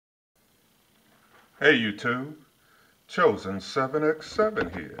Hey YouTube, Chosen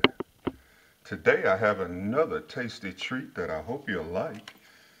 7x7 here. Today I have another tasty treat that I hope you'll like.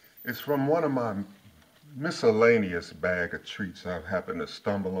 It's from one of my miscellaneous bag of treats I've happened to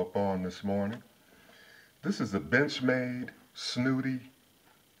stumble upon this morning. This is the Benchmade Snooty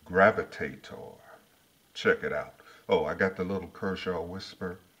Gravitator. Check it out. Oh, I got the little Kershaw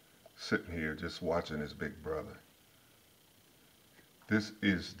Whisper sitting here just watching his big brother. This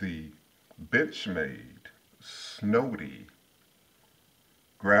is the Benchmade Snooty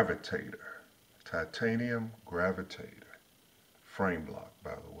Gravitator, Titanium Gravitator, frame block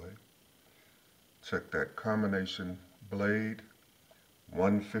by the way. Check that combination blade,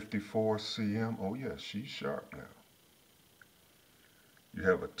 154 cm. Oh yeah, she's sharp now. You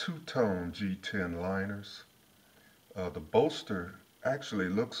have a two-tone G10 liners. The bolster actually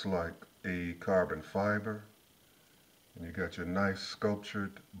looks like a carbon fiber. And you got your nice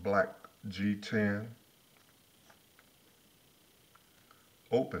sculptured black G10.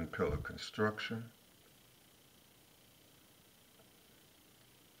 Open pillar construction.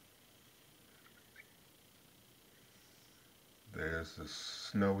 There's the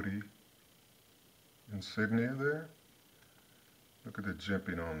Snody insignia there. Look at the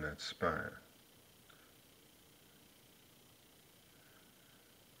jimping on that spine.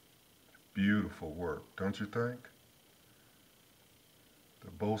 Beautiful work, don't you think? The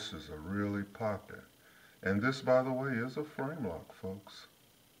bolsters are really popping. And this, by the way, is a frame lock, folks.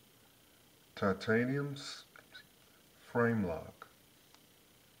 Titanium's frame lock.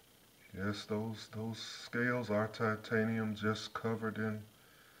 Yes, those scales are titanium, just covered in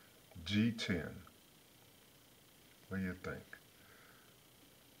G10. What do you think?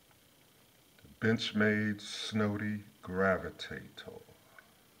 The Benchmade Snody Gravitator.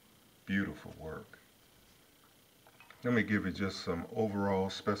 Beautiful work. Let me give you just some overall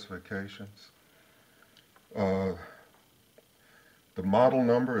specifications. The model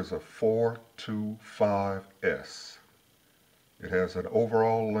number is a 425S. It has an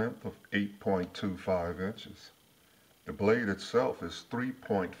overall length of 8.25 inches. The blade itself is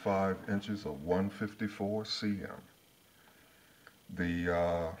 3.5 inches of 154 cm.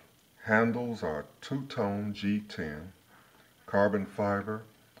 The handles are two-tone G10, carbon fiber,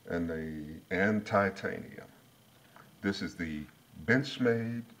 and titanium. This is the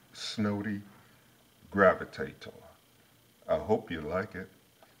Benchmade Snody Gravitator. I hope you like it.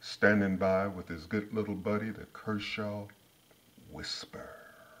 Standing by with his good little buddy, the Kershaw Whisper.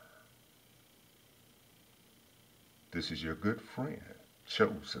 This is your good friend,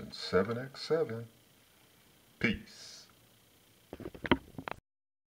 Chosen 7x7. Peace.